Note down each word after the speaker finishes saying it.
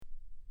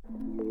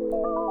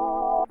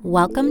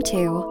Welcome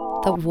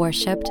to the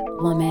Worshipped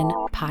Woman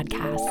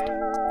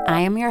podcast.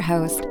 I am your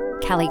host,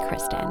 Kelly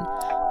Kristen.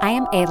 I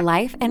am a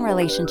life and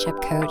relationship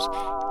coach,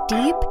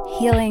 deep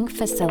healing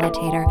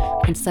facilitator,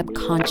 and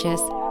subconscious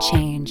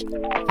change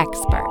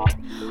expert.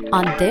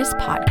 On this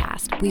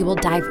podcast, we will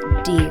dive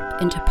deep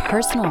into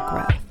personal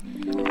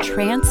growth,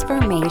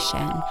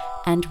 transformation,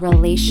 and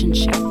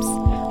relationships,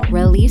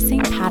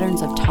 releasing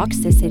patterns of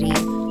toxicity,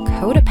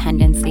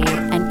 codependency,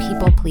 and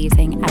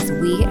people-pleasing as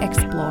we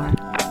explore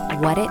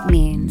what it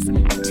means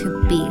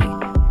to be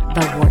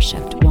the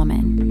worshipped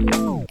woman.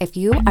 If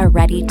you are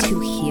ready to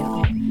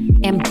heal,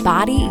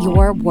 embody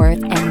your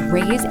worth, and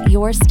raise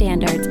your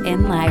standards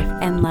in life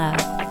and love,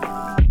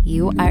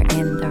 you are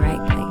in the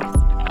right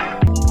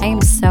place. I am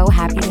so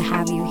happy to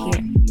have you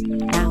here.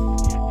 Now,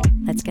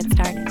 let's get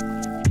started.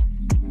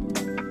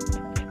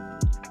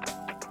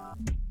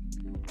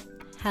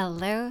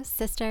 Hello,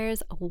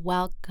 sisters.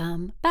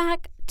 Welcome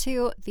back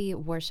to the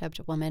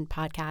Worshipped Woman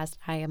podcast.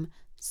 I am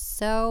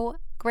so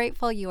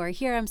grateful you are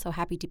here. I'm so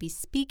happy to be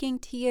speaking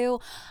to you.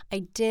 I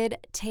did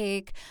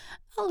take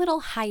a little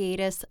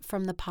hiatus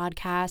from the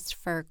podcast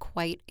for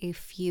quite a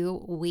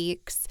few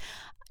weeks,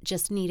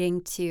 just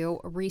needing to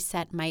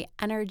reset my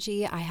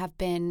energy. I have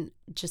been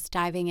just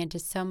diving into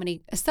so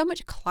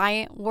much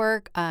client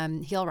work.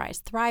 Heal, Rise,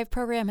 Thrive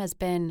program has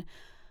been,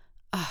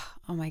 oh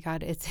my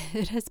God, it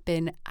has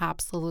been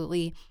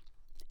absolutely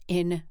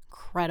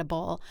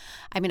incredible.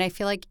 I mean, I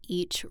feel like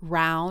each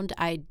round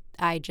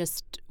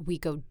we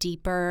go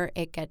deeper,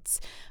 it gets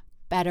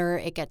better,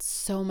 it gets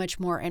so much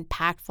more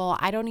impactful.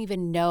 I don't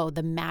even know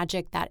the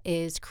magic that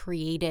is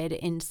created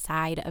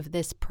inside of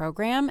this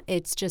program.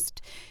 It's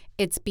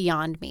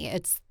beyond me.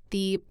 It's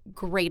the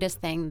greatest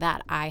thing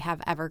that I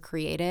have ever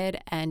created,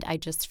 and I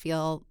just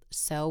feel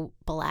so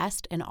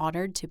blessed and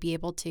honored to be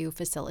able to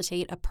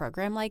facilitate a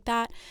program like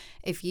that.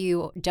 If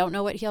you don't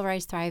know what Heal,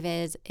 Rise, Thrive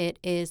is, it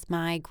is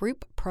my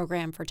group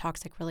program for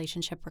toxic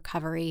relationship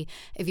recovery.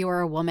 If you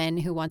are a woman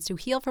who wants to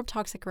heal from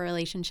toxic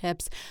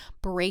relationships,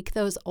 break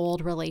those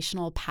old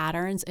relational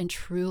patterns, and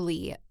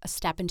truly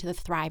step into the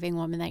thriving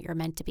woman that you're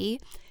meant to be,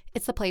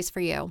 it's the place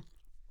for you.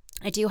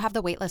 I do have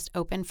the waitlist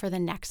open for the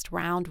next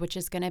round, which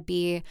is going to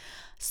be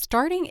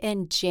starting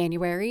in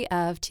January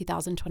of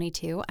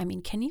 2022. I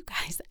mean, can you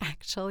guys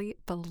actually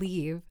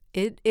believe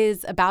it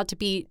is about to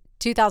be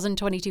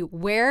 2022?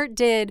 Where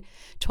did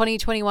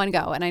 2021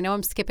 go? And I know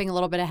I'm skipping a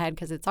little bit ahead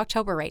because it's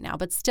October right now,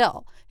 but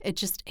still,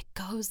 it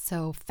goes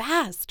so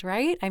fast,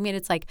 right? I mean,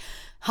 it's like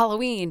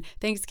Halloween,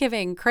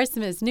 Thanksgiving,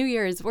 Christmas, New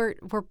Year's. We're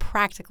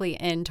practically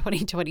in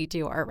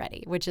 2022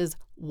 already, which is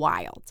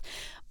wild.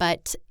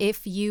 But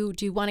if you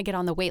do want to get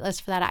on the wait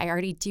list for that, I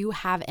already do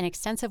have an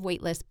extensive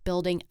wait list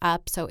building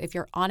up. So if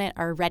you're on it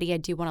already, I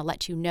do want to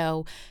let you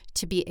know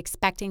to be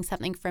expecting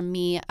something from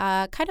me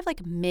kind of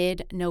like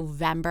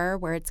mid-November,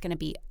 where it's going to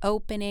be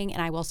opening,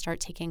 and I will start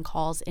taking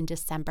calls in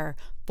December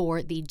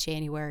for the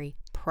January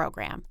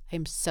program.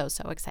 I'm so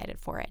excited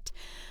for it.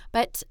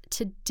 But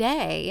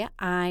today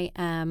I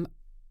am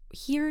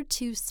here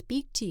to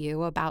speak to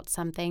you about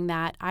something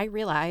that I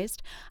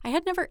realized I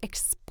had never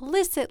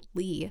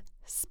explicitly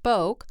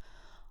spoke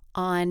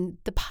on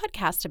the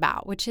podcast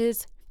about, which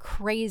is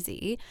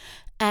crazy.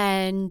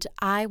 And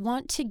I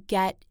want to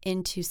get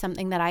into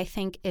something that I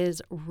think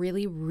is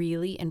really,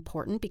 really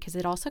important, because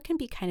it also can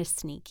be kind of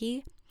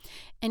sneaky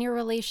in your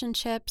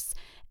relationships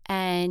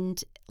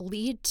and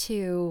lead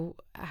to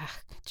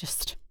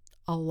just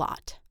a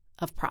lot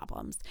of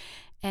problems.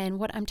 And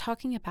what I'm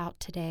talking about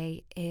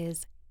today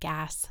is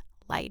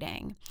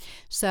gaslighting.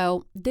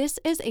 So this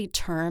is a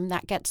term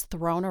that gets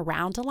thrown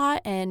around a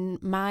lot,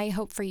 and my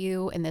hope for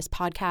you in this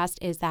podcast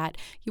is that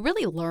you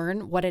really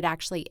learn what it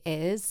actually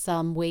is,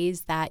 some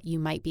ways that you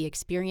might be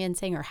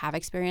experiencing or have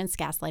experienced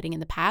gaslighting in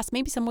the past,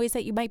 maybe some ways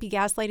that you might be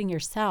gaslighting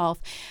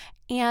yourself,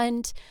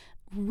 and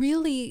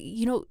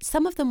really,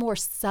 some of the more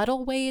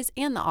subtle ways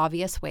and the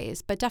obvious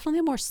ways, but definitely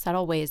the more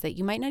subtle ways that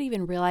you might not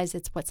even realize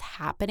it's what's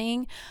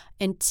happening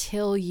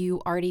until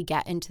you already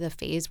get into the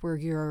phase where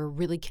you're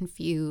really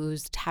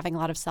confused, having a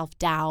lot of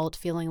self-doubt,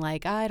 feeling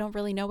like, I don't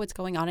really know what's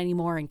going on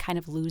anymore, and kind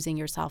of losing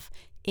yourself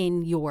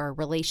in your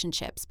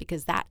relationships,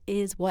 because that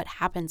is what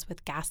happens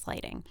with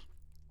gaslighting.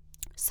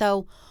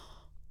 So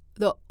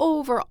the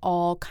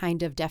overall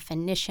kind of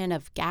definition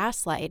of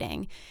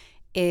gaslighting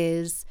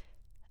is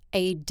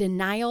a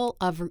denial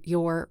of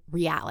your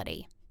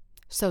reality.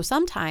 So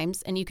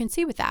sometimes, and you can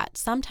see with that,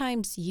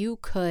 sometimes you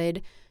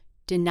could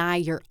deny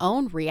your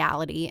own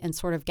reality and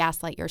sort of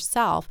gaslight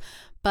yourself.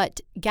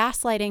 But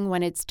gaslighting,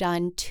 when it's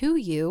done to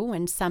you,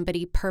 when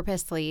somebody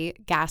purposely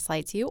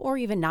gaslights you, or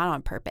even not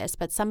on purpose,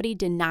 but somebody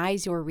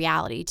denies your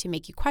reality to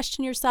make you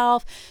question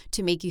yourself,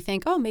 to make you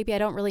think, oh, maybe I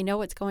don't really know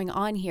what's going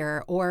on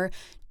here, or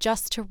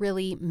just to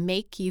really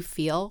make you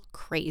feel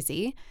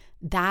crazy,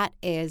 that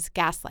is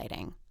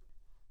gaslighting.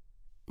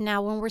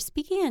 Now, when we're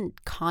speaking in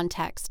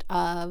context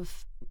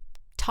of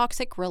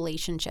toxic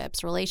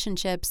relationships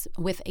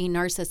with a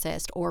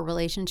narcissist, or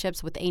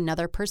relationships with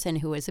another person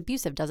who is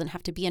abusive, doesn't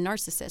have to be a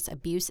narcissist.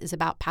 Abuse is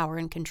about power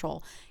and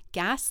control.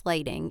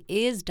 Gaslighting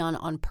is done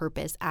on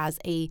purpose as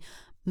a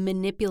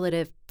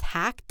manipulative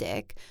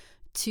tactic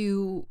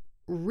to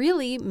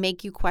really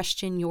make you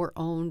question your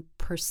own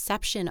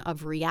perception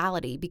of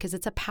reality, because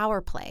it's a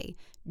power play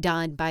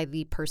done by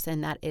the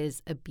person that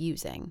is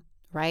abusing,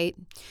 right?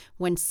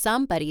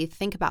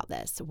 Think about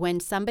this, when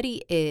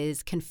somebody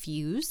is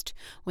confused,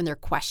 when they're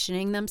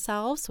questioning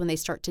themselves, when they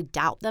start to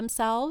doubt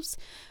themselves,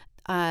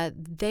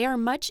 they are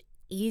much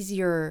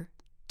easier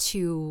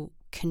to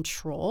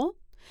control,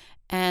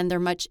 and they're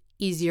much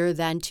easier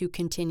then to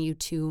continue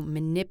to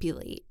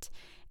manipulate.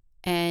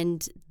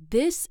 And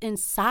this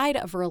inside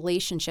of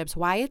relationships,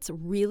 why it's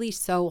really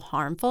so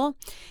harmful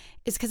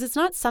is because it's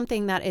not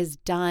something that is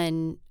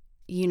done,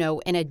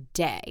 in a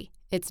day.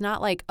 It's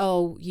not like,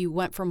 oh, you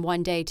went from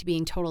one day to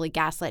being totally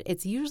gaslit.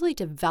 It's usually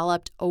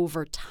developed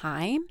over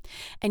time,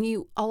 and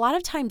you a lot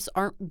of times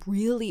aren't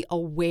really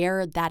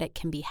aware that it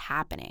can be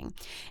happening.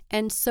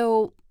 And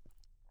so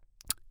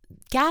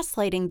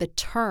gaslighting, the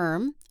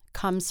term,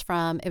 comes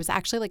from, it was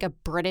actually like a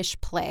British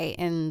play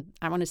in,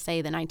 I want to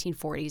say, the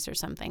 1940s or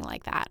something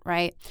like that,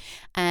 right?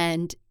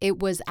 And it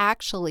was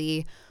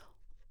actually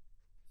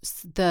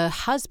the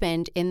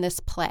husband in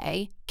this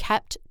play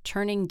kept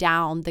turning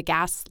down the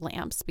gas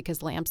lamps,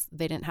 because lamps,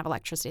 they didn't have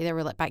electricity, they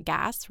were lit by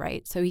gas,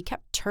 right? So he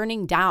kept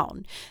turning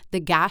down the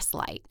gas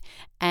light.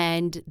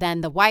 And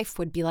then the wife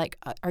would be like,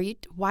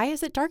 why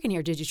is it dark in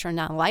here? Did you turn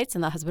down the lights?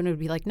 And the husband would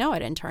be like, no, I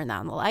didn't turn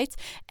down the lights.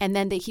 And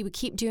then he would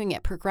keep doing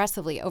it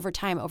progressively over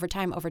time,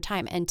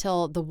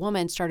 until the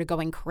woman started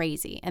going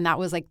crazy. And that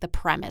was like the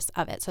premise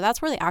of it. So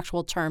that's where the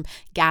actual term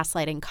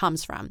gaslighting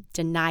comes from,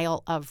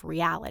 denial of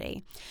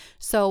reality.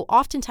 So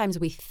oftentimes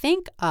we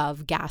think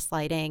of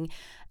gaslighting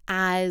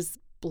as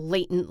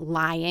blatant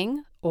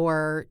lying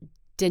or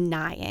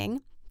denying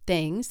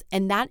things,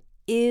 and that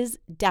is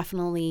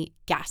definitely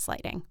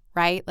gaslighting,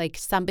 right? Like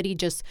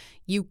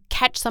you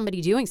catch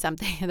somebody doing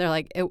something and they're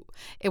like,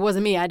 it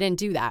wasn't me, I didn't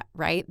do that,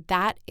 right?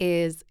 That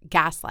is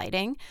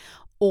gaslighting.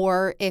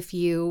 Or if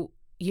you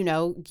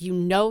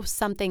know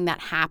something that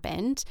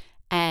happened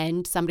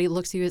and somebody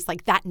looks at you as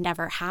like, that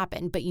never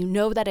happened, but you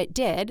know that it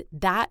did,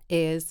 that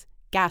is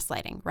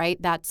gaslighting,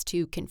 right? That's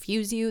to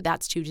confuse you.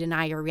 That's to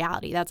deny your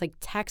reality. That's like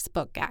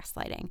textbook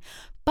gaslighting.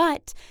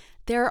 But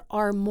there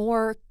are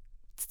more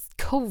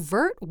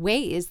covert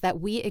ways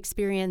that we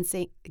experience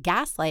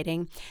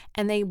gaslighting,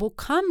 and they will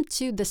come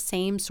to the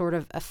same sort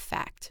of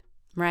effect,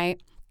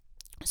 right?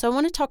 So I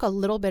want to talk a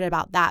little bit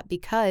about that,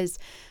 because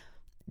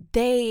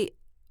gaslighting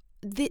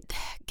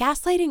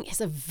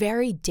is a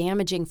very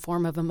damaging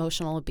form of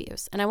emotional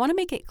abuse. And I want to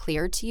make it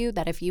clear to you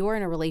that if you are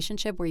in a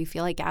relationship where you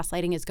feel like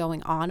gaslighting is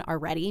going on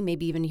already,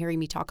 maybe even hearing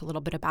me talk a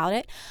little bit about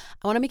it,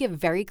 I want to make it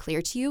very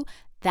clear to you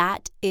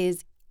that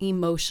is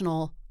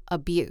emotional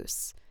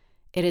abuse.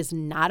 It is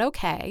not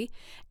okay.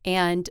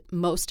 And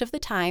most of the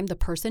time, the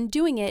person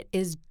doing it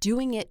is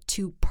doing it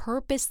to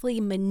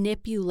purposely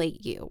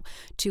manipulate you,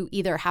 to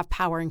either have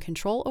power and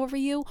control over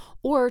you,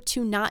 or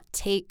to not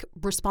take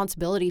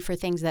responsibility for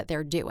things that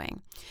they're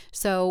doing.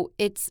 So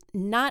it's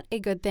not a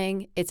good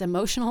thing. It's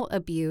emotional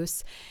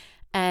abuse.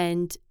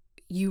 And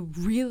you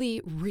really,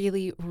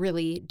 really,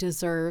 really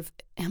deserve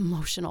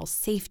emotional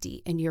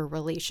safety in your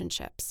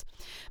relationships.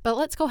 But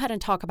let's go ahead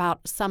and talk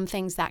about some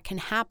things that can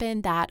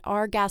happen that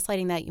are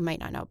gaslighting that you might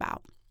not know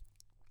about.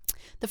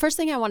 The first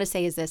thing I want to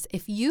say is this: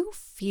 if you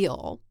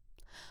feel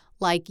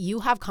like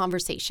you have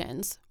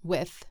conversations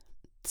with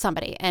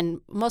somebody, and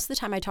most of the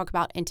time I talk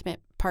about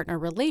intimate partner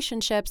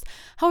relationships.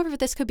 However,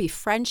 this could be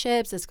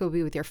friendships, this could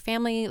be with your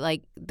family.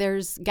 Like,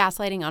 there's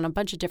gaslighting on a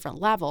bunch of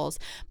different levels.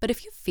 But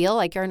if you feel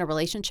like you're in a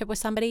relationship with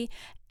somebody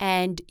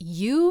and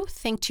you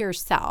think to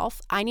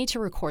yourself, I need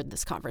to record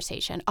this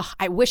conversation. Oh,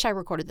 I wish I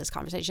recorded this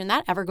conversation.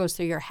 That ever goes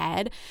through your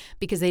head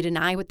because they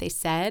deny what they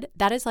said.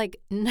 That is like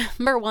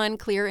number one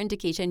clear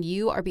indication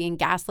you are being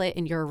gaslit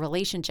in your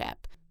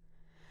relationship.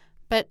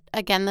 But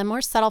again, the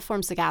more subtle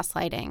forms of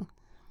gaslighting,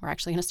 we're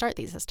actually going to start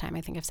these this time.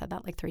 I think I've said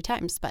that like 3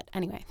 times, but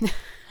anyway,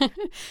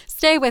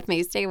 stay with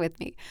me.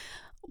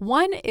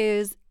 One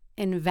is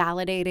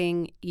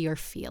invalidating your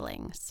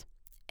feelings.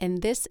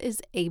 And this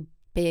is a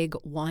big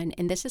one.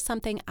 And this is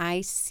something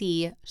I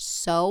see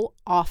so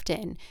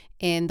often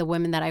in the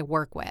women that I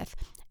work with.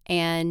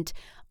 And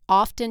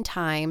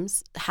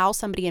oftentimes how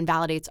somebody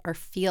invalidates our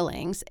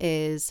feelings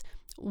is,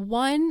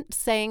 one,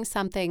 saying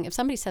something. If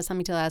somebody says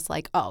something to us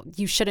like, oh,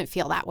 you shouldn't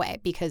feel that way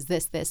because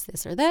this,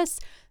 or this,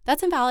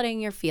 that's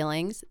invalidating your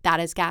feelings. That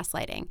is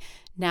gaslighting.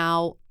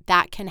 Now,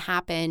 that can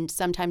happen.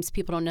 Sometimes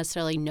people don't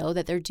necessarily know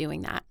that they're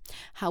doing that.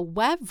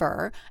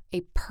 However,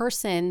 a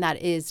person that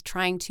is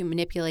trying to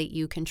manipulate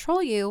you,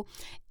 control you,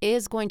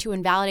 is going to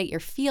invalidate your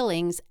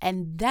feelings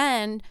and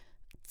then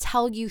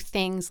tell you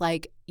things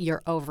like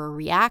you're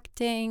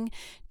overreacting,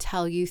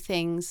 tell you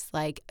things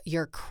like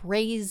you're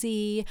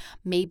crazy.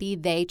 Maybe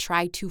they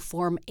try to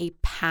form a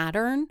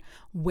pattern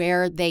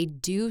where they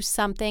do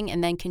something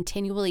and then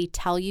continually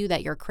tell you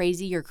that you're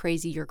crazy, you're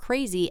crazy, you're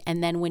crazy.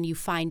 And then when you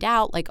find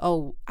out, like,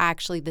 oh,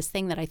 actually, this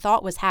thing that I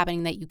thought was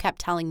happening that you kept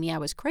telling me I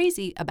was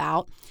crazy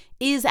about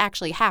is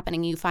actually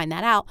happening, you find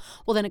that out,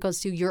 well, then it goes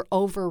to you're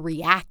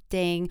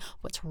overreacting.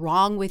 What's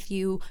wrong with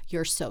you?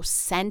 You're so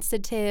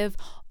sensitive.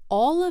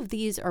 All of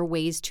these are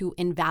ways to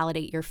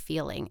invalidate your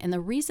feeling. And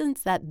the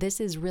reasons that this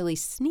is really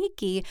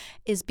sneaky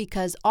is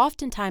because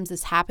oftentimes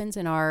this happens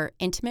in our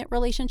intimate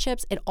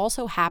relationships. It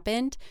also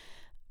happened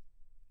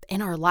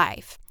in our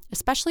life.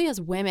 Especially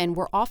as women,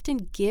 we're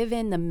often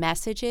given the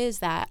messages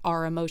that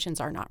our emotions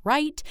are not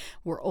right,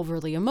 we're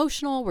overly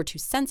emotional, we're too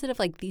sensitive,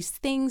 like these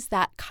things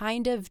that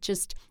kind of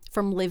just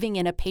from living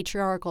in a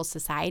patriarchal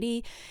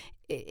society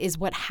is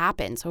what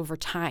happens over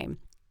time.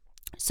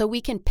 So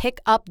we can pick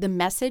up the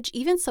message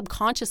even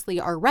subconsciously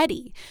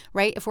already,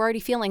 right? If we're already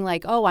feeling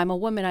like, oh, I'm a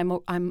woman,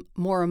 I'm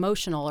more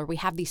emotional, or we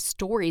have these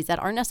stories that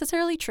aren't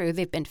necessarily true.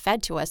 They've been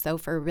fed to us, though,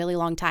 for a really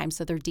long time,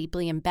 so they're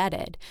deeply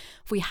embedded.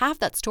 If we have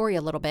that story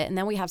a little bit, and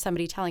then we have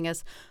somebody telling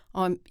us,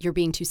 oh, you're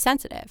being too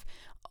sensitive,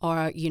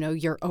 or,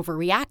 you're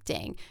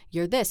overreacting,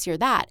 you're this, you're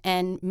that.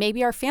 And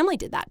maybe our family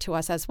did that to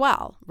us as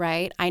well,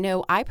 right? I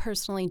know I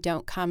personally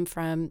don't come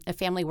from a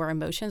family where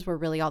emotions were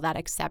really all that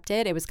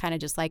accepted. It was kind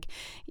of just like,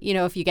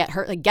 if you get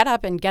hurt, like get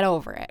up and get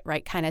over it,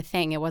 right? Kind of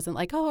thing. It wasn't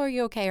like, oh, are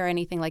you okay? Or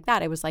anything like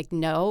that. It was like,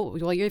 no,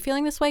 well, you're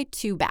feeling this way,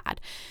 too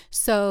bad.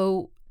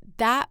 So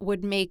that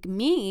would make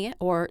me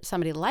or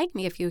somebody like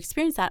me, if you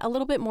experience that, a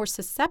little bit more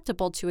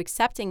susceptible to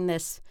accepting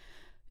this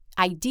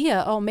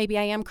idea, oh, maybe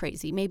I am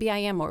crazy, maybe I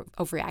am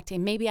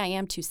overreacting, maybe I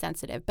am too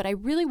sensitive. But I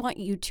really want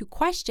you to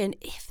question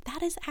if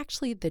that is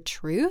actually the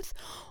truth,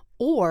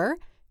 or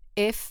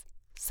if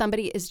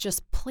somebody is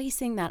just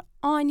placing that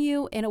on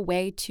you in a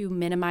way to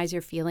minimize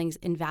your feelings,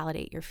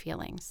 invalidate your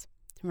feelings,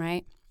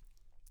 right?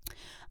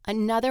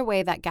 Another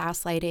way that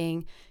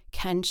gaslighting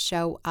can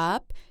show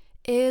up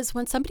is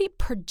when somebody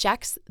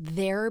projects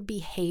their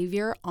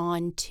behavior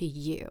onto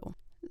you.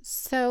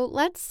 So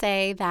let's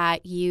say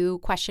that you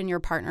question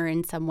your partner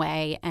in some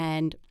way,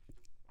 and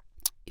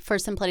for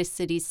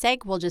simplicity's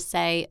sake, we'll just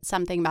say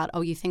something about,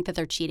 oh, you think that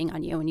they're cheating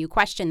on you, and you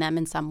question them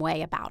in some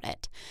way about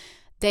it.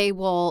 They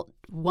will,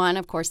 one,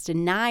 of course,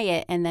 deny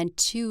it, and then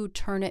two,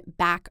 turn it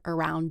back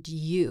around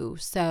you.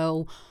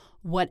 So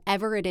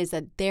whatever it is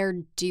that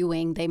they're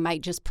doing, they might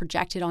just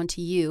project it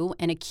onto you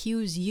and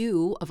accuse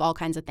you of all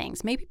kinds of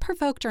things, maybe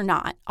provoked or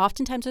not.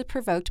 Oftentimes it's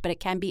provoked, but it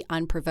can be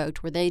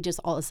unprovoked, where they just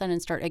all of a sudden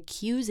start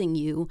accusing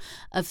you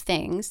of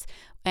things.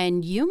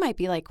 And you might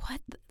be like, what?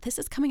 This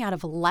is coming out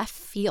of left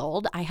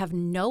field. I have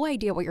no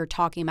idea what you're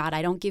talking about.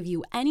 I don't give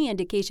you any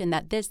indication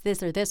that this,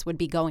 or this would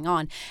be going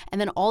on.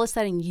 And then all of a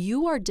sudden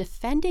you are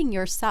defending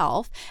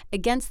yourself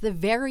against the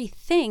very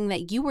thing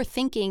that you were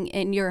thinking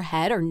in your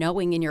head or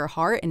knowing in your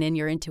heart and in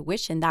your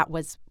intuition that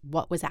was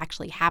what was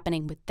actually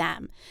happening with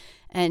them.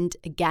 And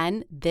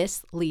again,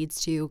 this leads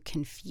to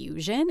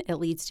confusion. It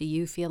leads to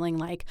you feeling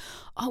like,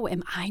 oh,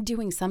 am I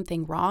doing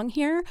something wrong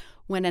here?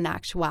 When in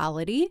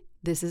actuality,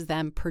 this is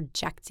them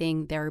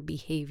projecting their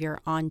behavior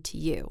onto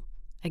you.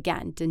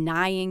 Again,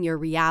 denying your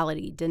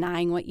reality,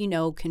 denying what you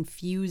know,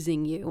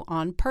 confusing you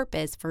on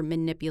purpose for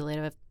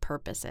manipulative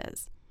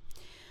purposes.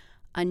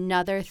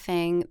 Another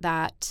thing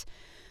that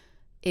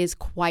is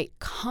quite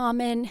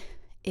common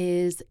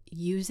is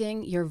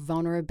using your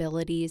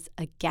vulnerabilities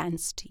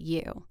against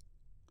you.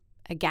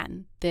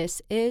 Again,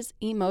 this is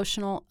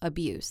emotional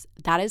abuse.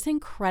 That is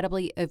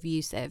incredibly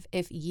abusive.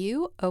 If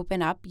you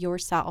open up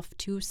yourself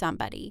to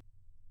somebody,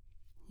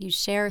 you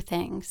share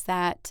things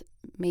that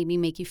maybe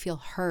make you feel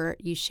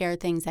hurt. You share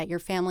things that your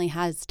family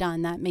has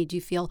done that made you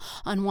feel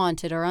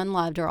unwanted or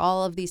unloved or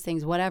all of these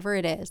things, whatever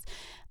it is.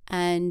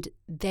 And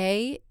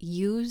they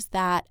use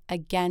that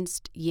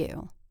against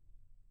you.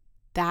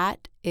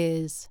 That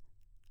is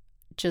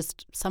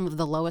just some of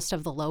the lowest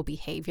of the low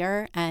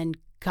behavior. And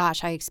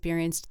gosh, I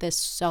experienced this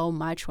so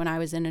much when I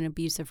was in an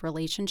abusive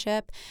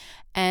relationship.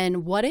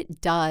 And what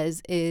it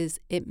does is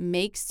it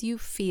makes you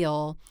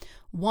feel,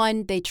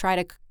 one, they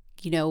try to,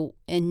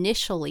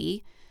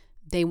 initially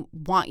they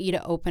want you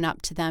to open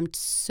up to them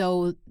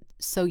so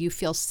you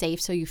feel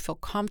safe, so you feel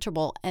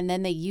comfortable. And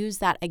then they use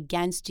that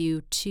against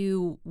you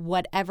to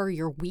whatever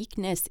your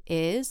weakness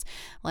is.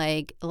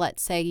 Like,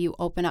 let's say you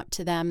open up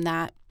to them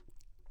that,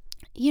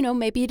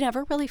 maybe you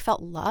never really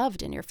felt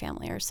loved in your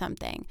family or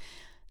something.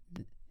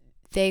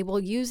 They will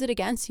use it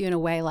against you in a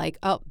way like,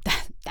 oh,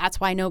 that's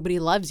why nobody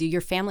loves you.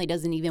 Your family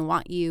doesn't even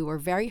want you, or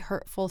very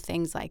hurtful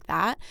things like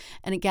that.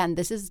 And again,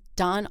 this is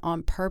done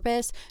on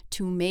purpose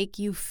to make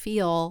you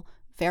feel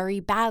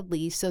very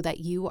badly so that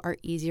you are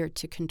easier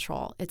to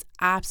control. It's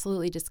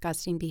absolutely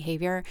disgusting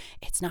behavior.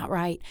 It's not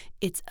right.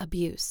 It's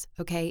abuse,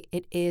 okay?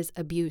 It is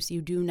abuse.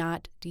 You do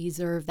not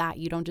deserve that.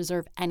 You don't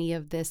deserve any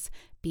of this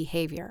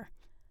behavior.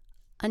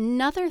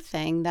 Another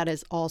thing that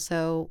is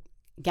also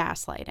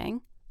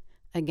gaslighting,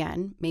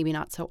 again, maybe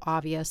not so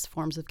obvious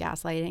forms of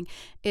gaslighting,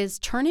 is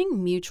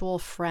turning mutual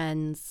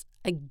friends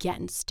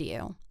against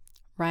you,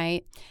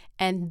 right?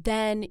 And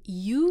then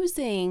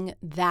using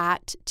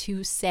that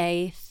to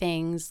say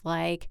things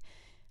like,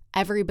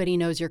 everybody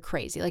knows you're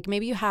crazy. Like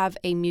maybe you have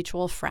a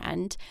mutual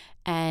friend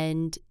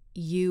and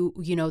you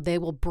know, they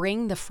will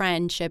bring the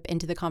friendship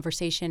into the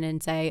conversation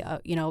and say,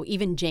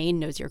 even Jane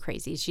knows you're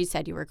crazy. She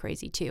said you were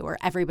crazy too, or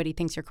everybody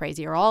thinks you're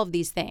crazy, or all of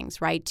these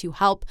things, right? To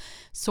help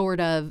sort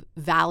of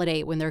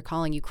validate when they're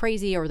calling you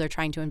crazy or they're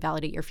trying to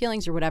invalidate your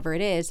feelings or whatever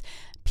it is.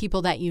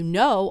 People that you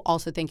know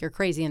also think you're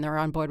crazy and they're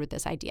on board with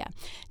this idea.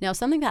 Now,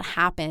 something that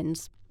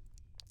happens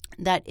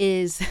that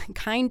is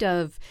kind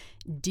of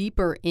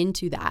deeper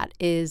into that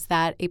is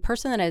that a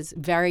person that is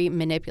very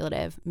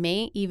manipulative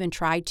may even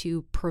try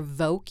to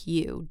provoke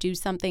you, do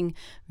something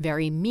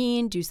very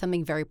mean, do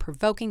something very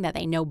provoking that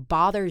they know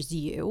bothers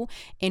you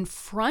in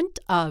front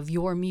of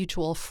your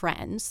mutual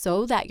friends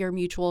so that your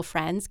mutual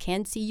friends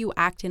can see you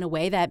act in a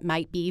way that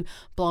might be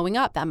blowing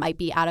up, that might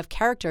be out of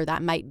character,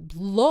 that might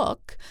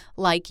look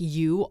like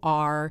you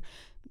are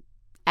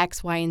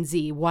X, Y, and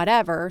Z,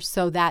 whatever,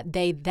 so that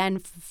they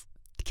then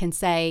can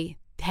say,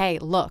 hey,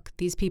 look,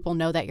 these people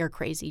know that you're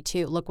crazy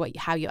too. Look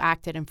how you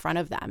acted in front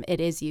of them.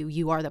 It is you.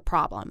 You are the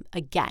problem.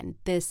 Again,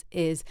 this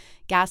is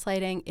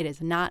gaslighting. It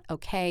is not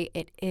okay.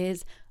 It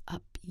is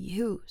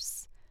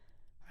abuse,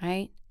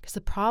 right? Because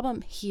the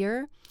problem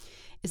here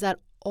is that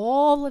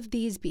all of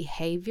these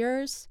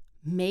behaviors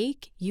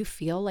make you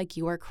feel like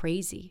you are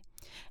crazy.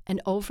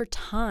 And over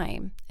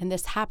time, and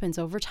this happens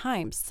over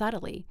time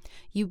subtly,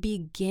 you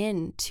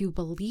begin to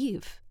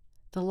believe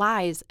the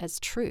lies as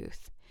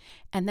truth.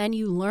 And then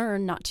you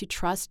learn not to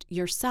trust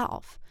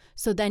yourself.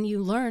 So then you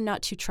learn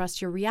not to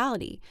trust your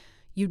reality.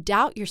 You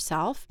doubt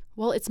yourself.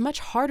 Well, it's much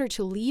harder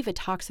to leave a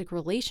toxic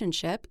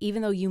relationship,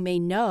 even though you may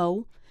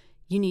know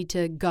you need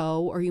to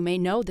go or you may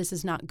know this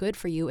is not good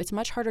for you. It's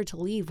much harder to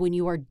leave when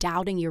you are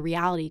doubting your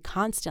reality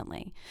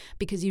constantly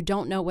because you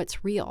don't know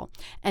what's real.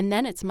 And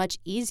then it's much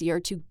easier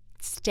to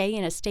stay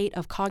in a state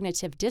of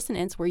cognitive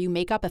dissonance where you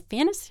make up a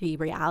fantasy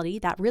reality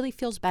that really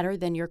feels better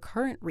than your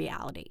current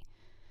reality.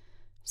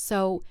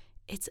 So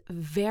it's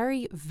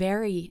very,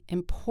 very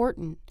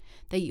important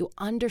that you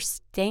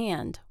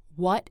understand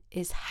what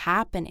is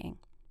happening.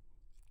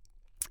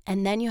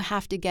 And then you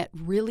have to get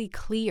really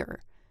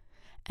clear.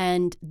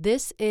 And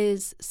this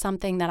is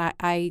something that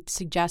I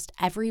suggest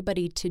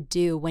everybody to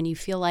do when you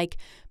feel like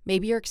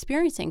maybe you're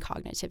experiencing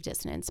cognitive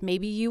dissonance.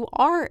 Maybe you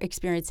are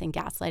experiencing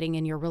gaslighting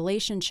in your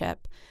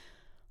relationship.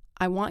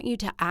 I want you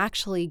to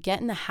actually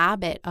get in the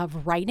habit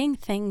of writing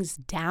things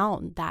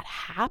down that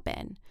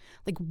happen.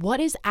 Like, what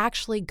is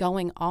actually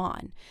going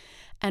on?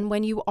 And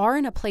when you are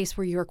in a place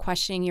where you're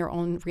questioning your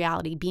own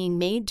reality, being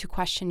made to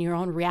question your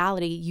own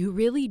reality, you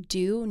really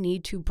do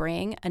need to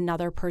bring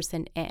another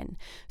person in.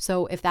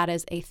 So if that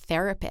is a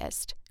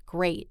therapist,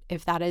 great.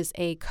 If that is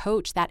a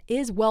coach that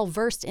is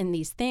well-versed in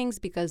these things,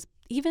 because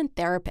even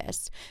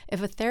therapists,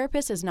 if a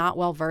therapist is not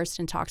well-versed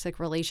in toxic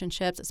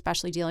relationships,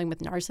 especially dealing with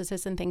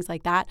narcissists and things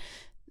like that,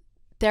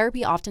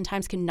 therapy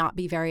oftentimes cannot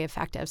be very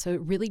effective. So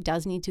it really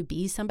does need to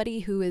be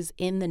somebody who is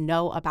in the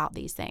know about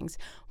these things,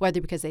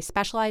 whether because they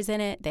specialize in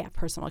it, they have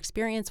personal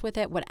experience with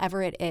it,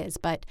 whatever it is.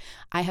 But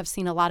I have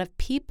seen a lot of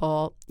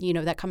people,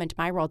 that come into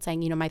my world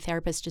saying, my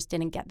therapist just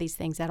didn't get these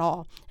things at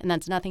all. And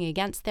that's nothing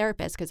against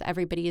therapists because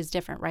everybody is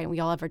different, right?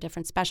 We all have our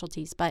different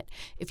specialties. But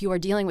if you are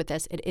dealing with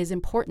this, it is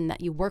important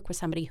that you work with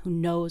somebody who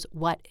knows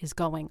what is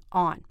going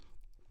on.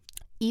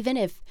 Even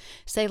if,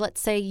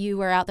 let's say you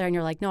are out there and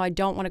you're like, no, I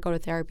don't want to go to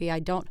therapy. I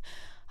don't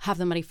have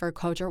the money for a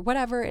coach or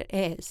whatever it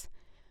is.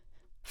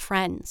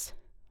 Friends,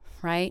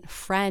 right?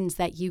 Friends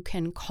that you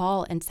can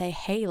call and say,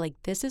 hey,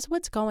 this is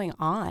what's going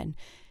on.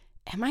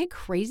 Am I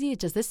crazy?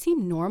 Does this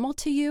seem normal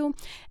to you?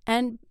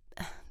 And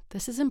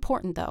this is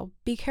important though.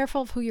 Be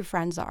careful of who your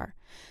friends are,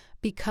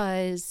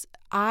 because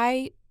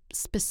I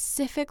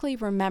specifically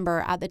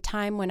remember at the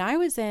time when I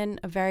was in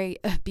a very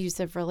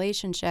abusive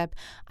relationship,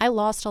 I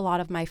lost a lot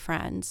of my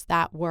friends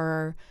that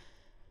were,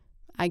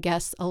 I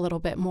guess, a little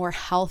bit more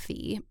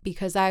healthy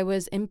because I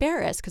was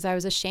embarrassed, because I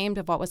was ashamed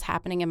of what was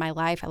happening in my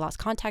life. I lost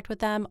contact with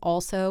them.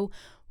 Also,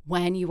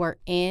 when you are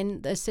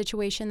in the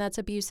situation that's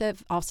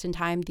abusive,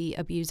 oftentimes the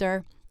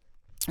abuser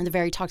and the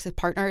very toxic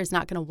partner is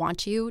not going to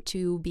want you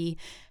to be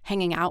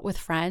hanging out with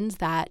friends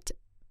that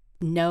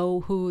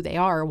know who they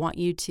are or want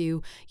you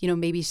to,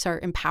 maybe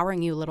start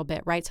empowering you a little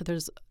bit, right? So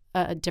there's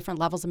different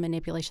levels of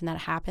manipulation that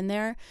happen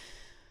there.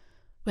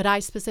 But I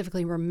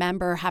specifically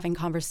remember having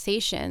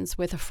conversations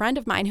with a friend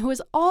of mine who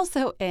was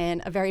also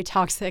in a very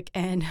toxic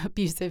and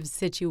abusive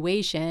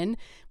situation,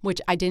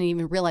 which I didn't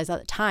even realize at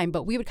the time.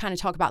 But we would kind of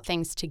talk about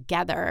things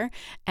together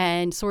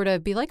and sort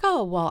of be like,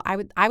 oh, well,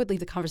 I would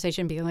leave the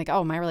conversation being like,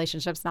 oh, my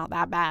relationship's not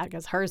that bad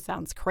because hers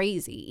sounds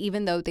crazy,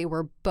 even though they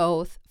were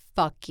both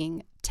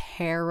fucking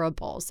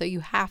terrible. So you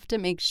have to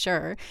make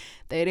sure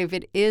that if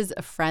it is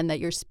a friend, that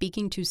you're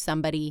speaking to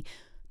somebody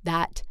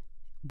that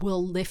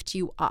will lift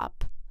you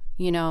up.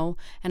 And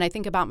I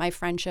think about my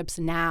friendships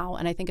now,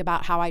 and I think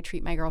about how I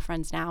treat my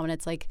girlfriends now, and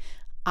it's like,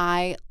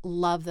 I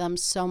love them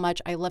so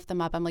much. I lift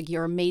them up. I'm like,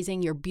 you're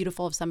amazing. You're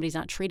beautiful. If somebody's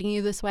not treating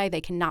you this way, they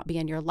cannot be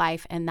in your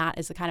life. And that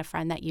is the kind of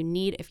friend that you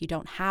need. If you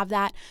don't have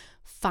that,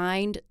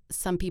 find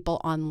some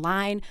people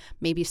online,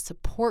 maybe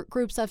support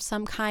groups of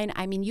some kind.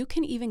 I mean, you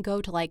can even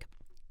go to like,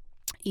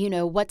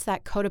 what's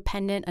that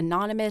codependent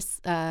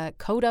anonymous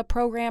CODA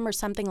program or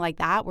something like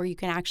that, where you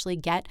can actually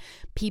get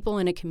people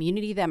in a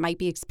community that might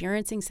be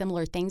experiencing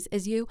similar things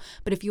as you.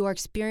 But if you are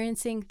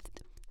experiencing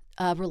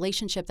a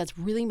relationship that's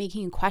really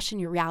making you question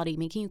your reality,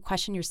 making you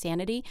question your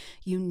sanity,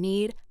 you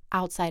need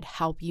outside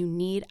help. You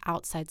need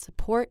outside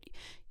support.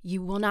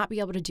 You will not be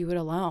able to do it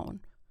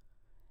alone.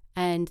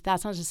 And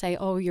that's not to say,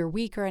 oh, you're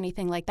weak or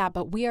anything like that,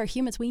 but we are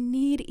humans. We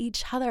need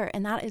each other,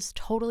 and that is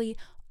totally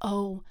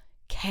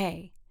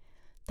okay.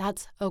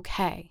 That's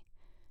okay.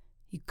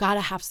 You got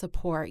to have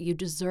support. You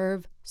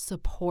deserve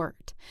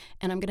support.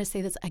 And I'm going to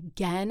say this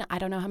again. I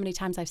don't know how many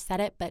times I've said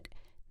it, but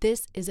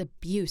this is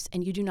abuse,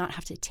 and you do not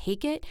have to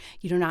take it.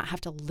 You do not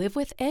have to live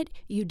with it.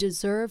 You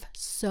deserve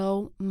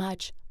so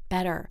much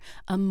better.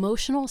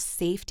 Emotional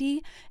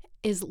safety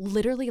is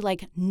literally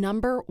like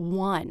number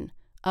one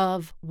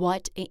of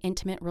what an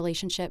intimate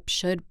relationship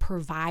should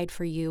provide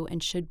for you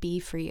and should be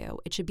for you.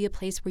 It should be a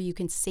place where you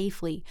can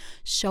safely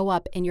show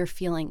up in your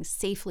feelings,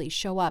 safely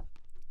show up.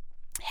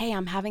 Hey,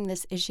 I'm having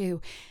this issue.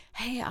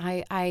 Hey,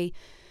 I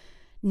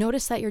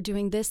notice that you're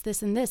doing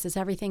this, and this. Is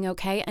everything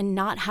okay? And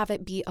not have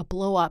it be a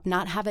blow up,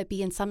 not have it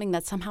be in something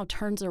that somehow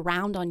turns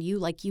around on you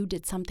like you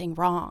did something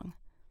wrong.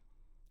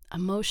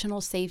 Emotional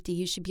safety,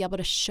 you should be able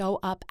to show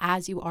up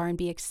as you are and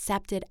be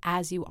accepted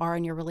as you are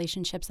in your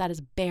relationships. That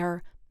is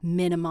bare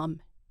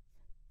minimum.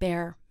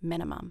 Bare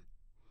minimum.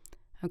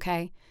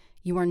 Okay?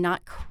 You are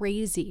not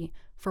crazy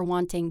for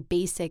wanting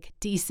basic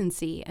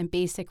decency and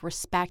basic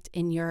respect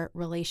in your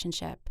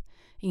relationship.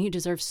 And you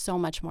deserve so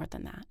much more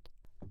than that.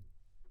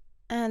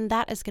 And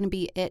that is going to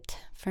be it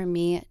for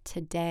me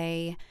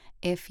today.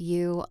 If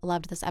you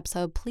loved this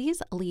episode,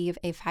 please leave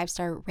a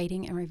 5-star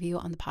rating and review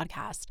on the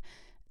podcast.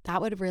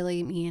 That would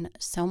really mean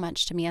so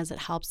much to me, as it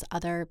helps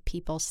other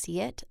people see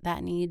it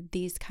that need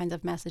these kinds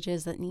of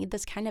messages, that need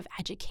this kind of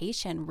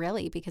education,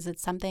 really, because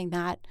it's something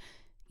that,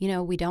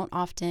 we don't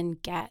often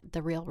get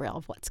the real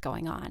of what's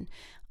going on.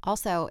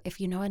 Also, if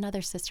you know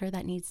another sister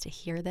that needs to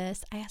hear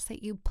this, I ask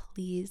that you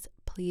please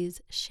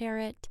share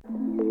it.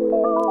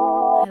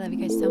 I love you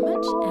guys so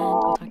much, and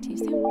I'll talk to you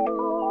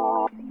soon.